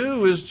got to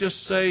do is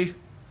just say,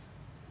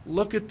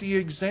 look at the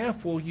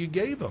example you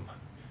gave them.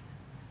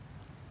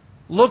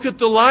 Look at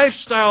the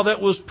lifestyle that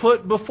was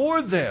put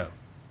before them.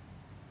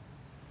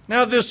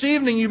 Now, this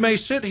evening you may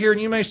sit here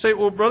and you may say,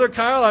 well, Brother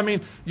Kyle,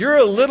 you're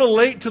a little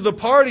late to the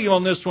party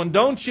on this one.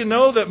 Don't you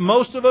know that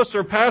most of us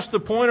are past the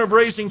point of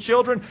raising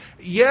children?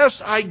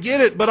 Yes, I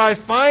get it, but I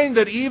find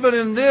that even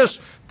in this,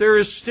 there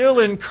is still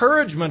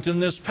encouragement in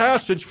this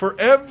passage for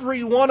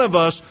every one of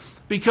us,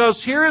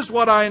 because here is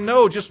what I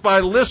know just by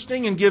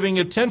listening and giving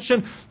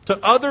attention to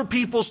other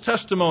people's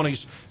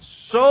testimonies.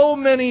 So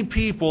many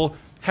people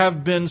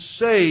have been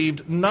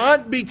saved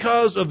not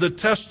because of the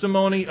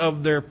testimony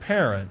of their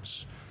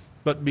parents,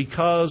 but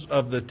because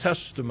of the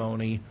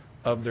testimony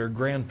of their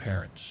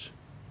grandparents.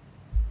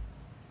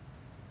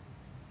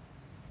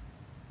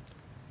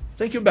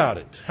 Think about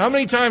it. How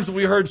many times have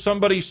we heard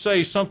somebody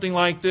say something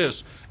like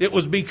this? It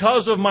was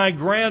because of my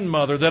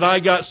grandmother that I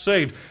got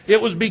saved.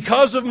 It was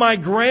because of my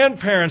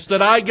grandparents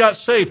that I got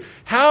saved.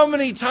 How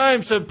many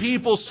times have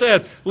people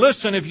said,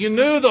 listen, if you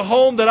knew the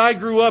home that I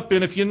grew up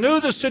in, if you knew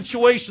the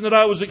situation that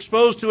I was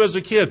exposed to as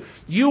a kid,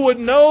 you would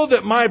know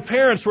that my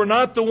parents were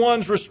not the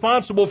ones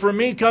responsible for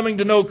me coming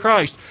to know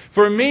Christ,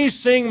 for me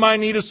seeing my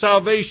need of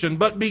salvation,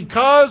 but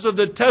because of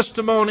the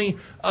testimony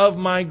of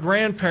my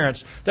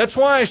grandparents. That's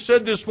why I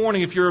said this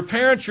morning, if you're a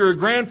parent, you're a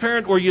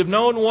grandparent, or you've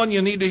known one,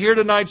 you need to hear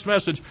tonight's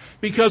message,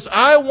 because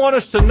I want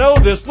us to know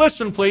this.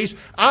 Listen, please.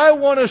 I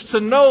want us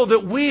to know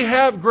that we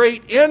have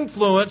great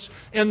influence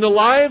in the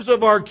lives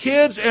of our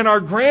kids and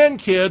our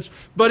grandkids,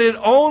 but it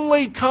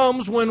only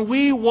comes when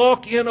we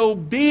walk in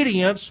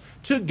obedience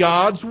to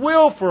God's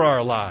will for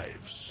our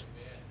lives.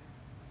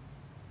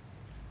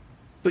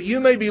 But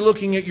you may be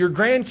looking at your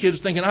grandkids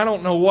thinking, I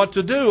don't know what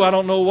to do. I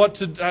don't know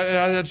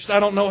I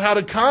don't know how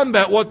to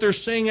combat what they're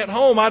seeing at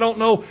home. I don't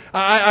know.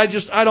 I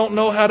don't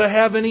know how to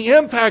have any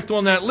impact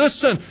on that.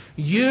 Listen,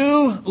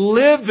 you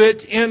live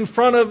it in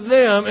front of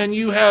them, and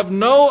you have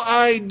no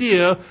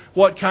idea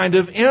what kind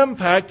of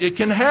impact it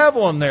can have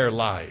on their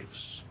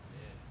lives.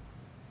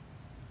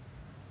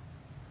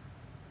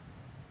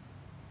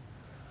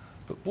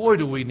 But boy,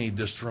 do we need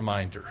this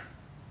reminder.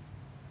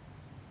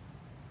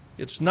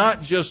 It's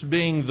not just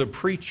being the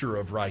preacher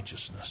of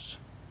righteousness.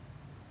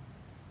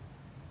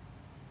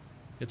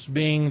 It's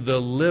being the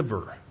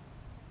liver,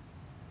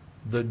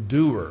 the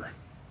doer,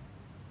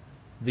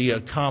 the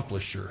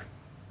accomplisher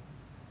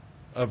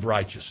of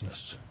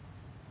righteousness.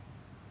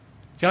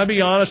 Can I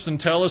be honest and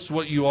tell us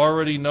what you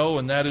already know,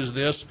 and that is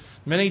this?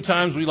 Many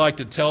times we like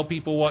to tell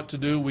people what to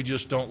do, we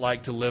just don't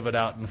like to live it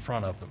out in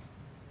front of them.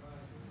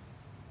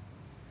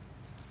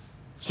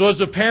 So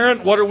as a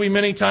parent, what are we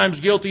many times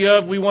guilty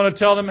of? We want to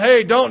tell them,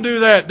 hey, don't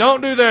do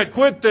that,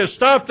 quit this,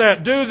 stop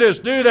that, do this,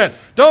 do that,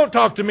 don't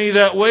talk to me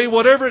that way,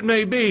 whatever it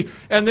may be.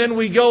 And then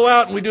we go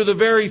out and we do the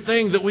very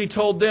thing that we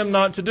told them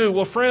not to do.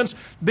 Well, friends,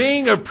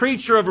 being a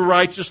preacher of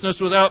righteousness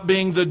without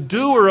being the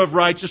doer of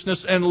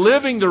righteousness and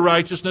living the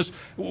righteousness,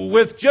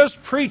 with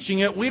just preaching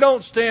it, we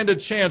don't stand a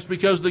chance,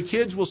 because the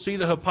kids will see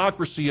the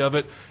hypocrisy of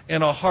it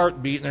in a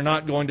heartbeat, and they're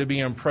not going to be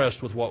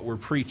impressed with what we're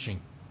preaching.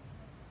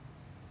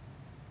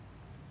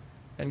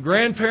 And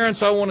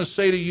grandparents, I want to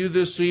say to you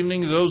this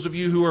evening, those of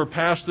you who are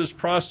past this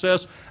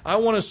process, I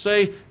want to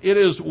say it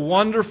is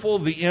wonderful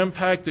the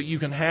impact that you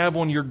can have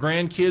on your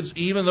grandkids,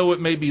 even though it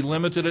may be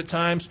limited at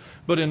times.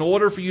 But in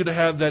order for you to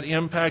have that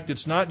impact,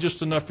 it's not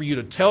just enough for you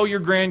to tell your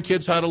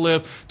grandkids how to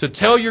live, to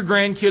tell your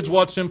grandkids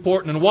what's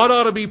important and what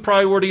ought to be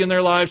priority in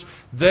their lives.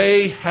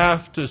 They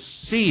have to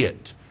see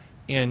it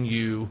in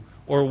you,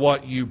 or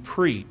what you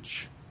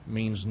preach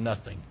means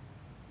nothing.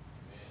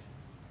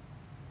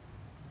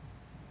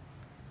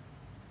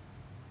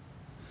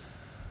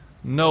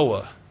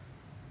 Noah,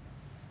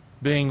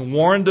 being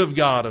warned of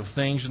God of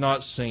things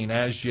not seen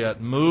as yet,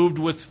 moved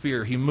with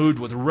fear. He moved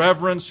with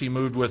reverence. He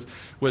moved with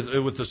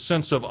a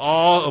sense of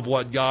awe of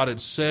what God had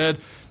said.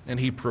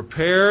 And he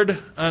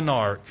prepared an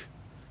ark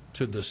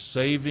to the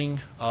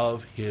saving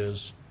of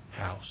his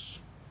house.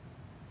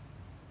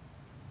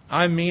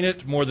 I mean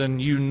it more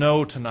than you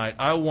know tonight.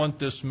 I want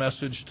this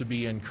message to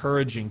be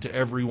encouraging to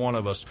every one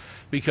of us,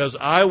 because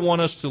I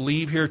want us to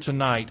leave here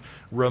tonight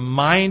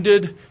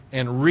reminded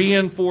and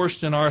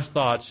reinforced in our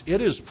thoughts.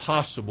 It is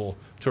possible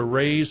to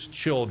raise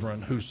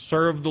children who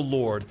serve the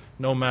Lord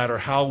no matter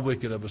how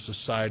wicked of a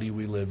society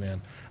we live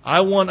in.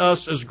 I want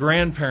us as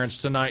grandparents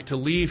tonight to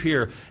leave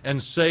here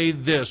and say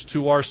this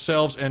to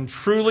ourselves and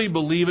truly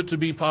believe it to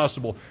be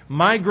possible.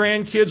 My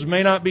grandkids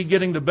may not be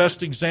getting the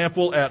best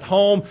example at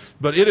home,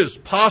 but it is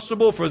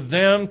possible for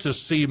them to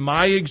see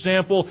my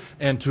example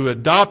and to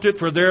adopt it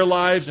for their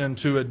lives and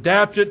to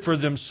adapt it for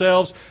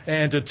themselves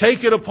and to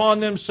take it upon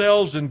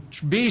themselves and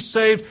be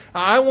saved.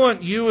 I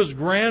want you as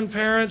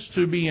grandparents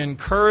to be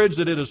encouraged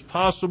that it is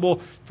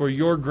possible for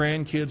your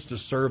grandkids to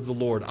serve the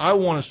Lord. I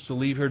want us to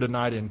leave here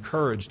tonight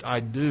encouraged. I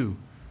do.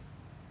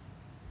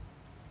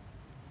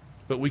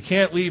 But we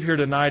can't leave here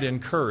tonight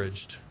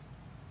encouraged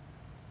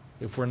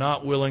if we're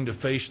not willing to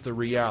face the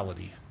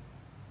reality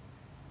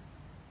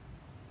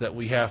that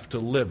we have to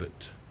live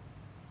it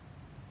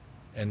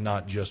and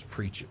not just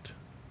preach it.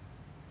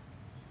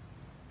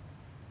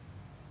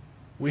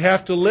 We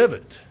have to live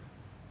it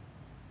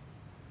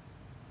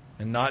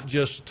and not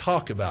just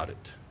talk about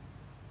it.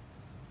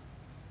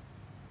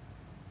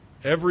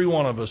 Every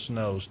one of us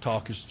knows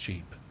talk is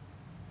cheap.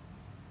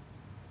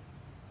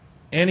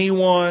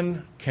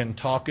 Anyone can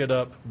talk it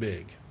up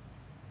big.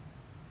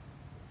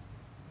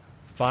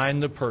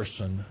 Find the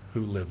person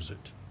who lives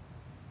it.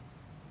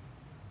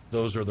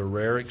 Those are the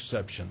rare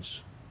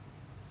exceptions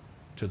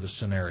to the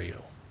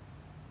scenario.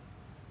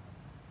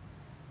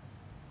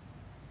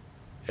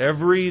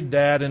 Every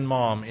dad and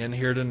mom in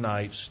here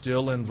tonight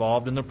still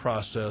involved in the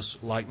process,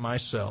 like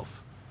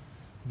myself,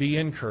 be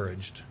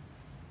encouraged.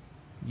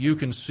 You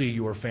can see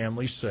your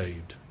family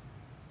saved.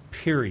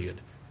 Period.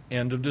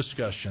 End of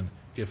discussion.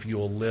 If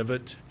you'll live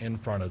it in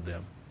front of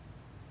them.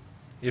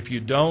 If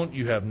you don't,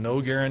 you have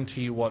no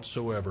guarantee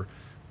whatsoever.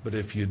 But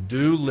if you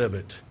do live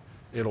it,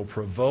 it'll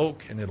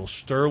provoke and it'll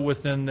stir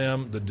within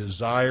them the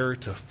desire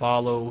to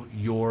follow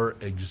your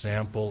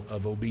example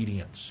of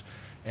obedience.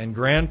 And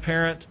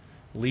grandparent,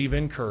 leave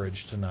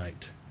encouraged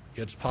tonight.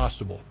 It's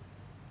possible.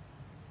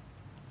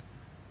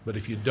 But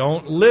if you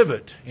don't live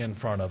it in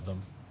front of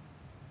them,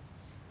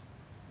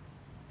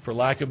 for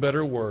lack of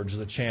better words,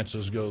 the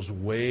chances goes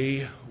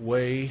way,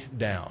 way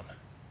down.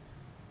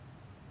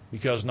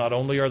 Because not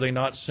only are they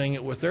not seeing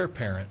it with their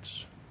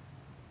parents,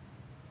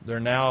 they're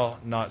now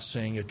not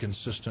seeing a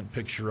consistent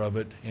picture of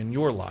it in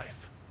your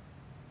life.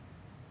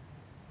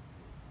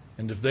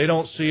 And if they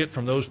don't see it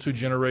from those two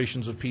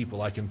generations of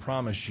people, I can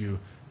promise you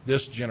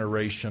this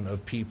generation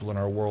of people in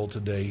our world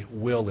today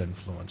will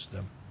influence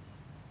them.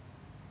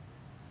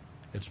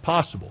 It's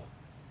possible,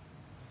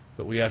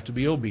 but we have to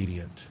be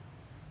obedient,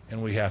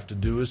 and we have to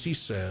do as He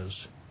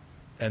says,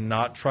 and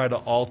not try to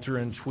alter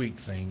and tweak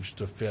things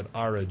to fit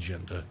our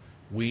agenda.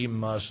 We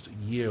must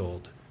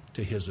yield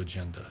to His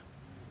agenda.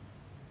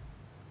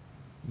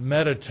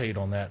 Meditate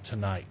on that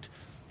tonight.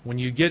 When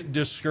you get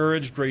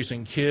discouraged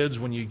raising kids,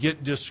 when you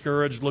get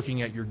discouraged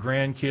looking at your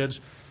grandkids,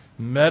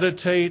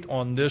 meditate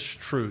on this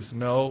truth.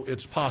 No,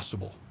 it's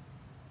possible.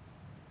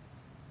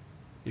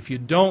 If you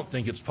don't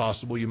think it's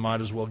possible, you might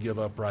as well give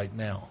up right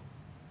now.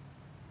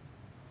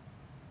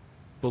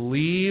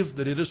 Believe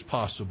that it is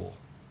possible,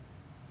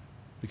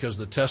 because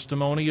the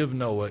testimony of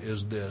Noah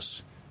is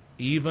this: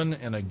 even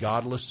in a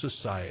godless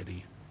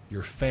society,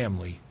 your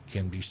family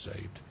can be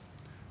saved.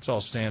 Let's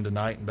all stand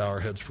tonight and bow our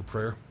heads for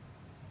prayer.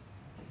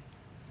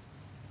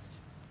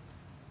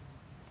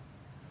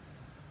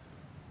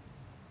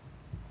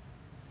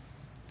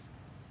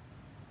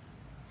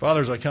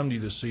 Father, as I come to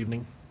you this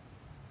evening,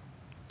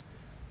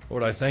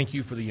 Lord, I thank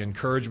you for the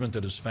encouragement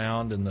that is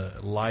found in the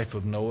life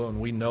of Noah.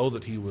 And we know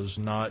that he was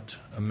not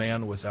a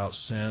man without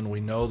sin. We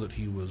know that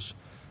he was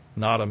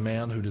not a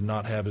man who did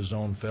not have his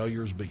own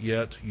failures, but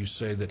yet you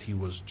say that he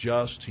was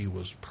just, he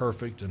was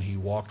perfect, and he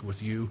walked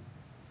with you.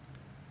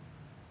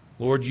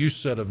 Lord, you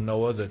said of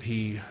Noah that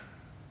he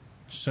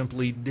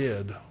simply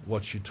did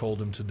what you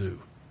told him to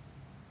do.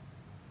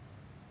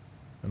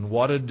 And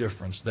what a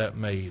difference that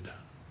made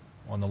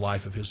on the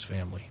life of his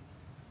family.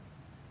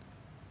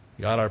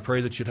 God, I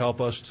pray that you'd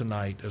help us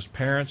tonight as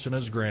parents and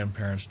as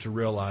grandparents to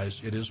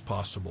realize it is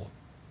possible.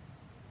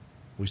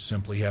 We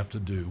simply have to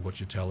do what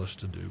you tell us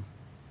to do,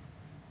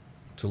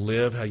 to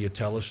live how you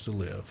tell us to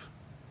live.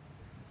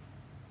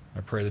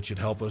 I pray that you'd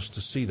help us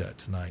to see that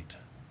tonight.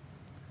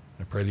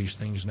 I pray these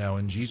things now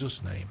in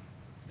Jesus' name.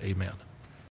 Amen.